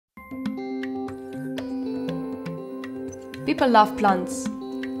People love plants,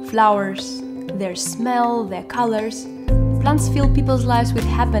 flowers, their smell, their colors. Plants fill people's lives with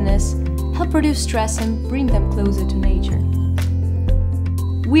happiness, help reduce stress and bring them closer to nature.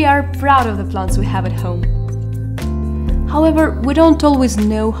 We are proud of the plants we have at home. However, we don't always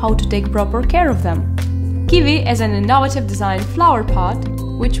know how to take proper care of them. KIVI is an innovative design flower pot,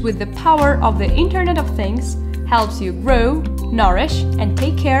 which with the power of the Internet of Things helps you grow, nourish and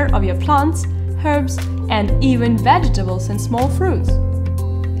take care of your plants, herbs and even vegetables and small fruits.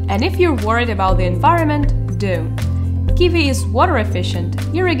 And if you're worried about the environment, don't. KIVI is water efficient,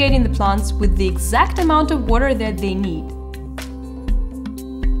 irrigating the plants with the exact amount of water that they need.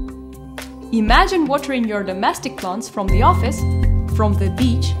 Imagine watering your domestic plants from the office, from the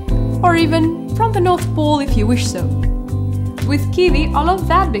beach, or even from the North Pole if you wish so. With KIVI, all of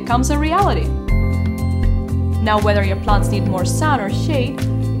that becomes a reality. Now, whether your plants need more sun or shade,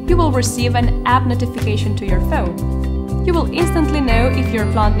 you will receive an app notification to your phone. You will instantly know if your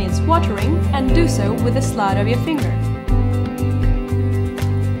plant needs watering and do so with a slide of your finger.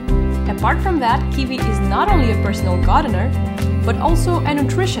 Apart from that, KIVI is not only a personal gardener, but also a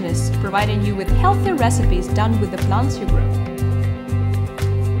nutritionist, providing you with healthy recipes done with the plants you grow.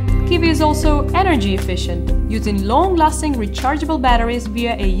 KIVI is also energy efficient, using long-lasting rechargeable batteries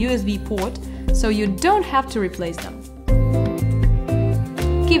via a USB port, so you don't have to replace them.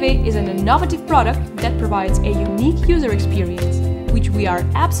 KIVI is an innovative product that provides a unique user experience, which we are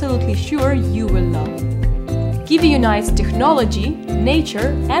absolutely sure you will love. KIVI unites technology,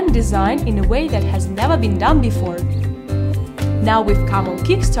 nature and design in a way that has never been done before. Now we've come on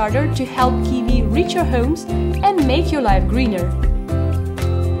Kickstarter to help KIVI reach your homes and make your life greener.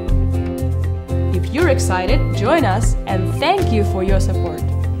 If you're excited, join us and thank you for your support!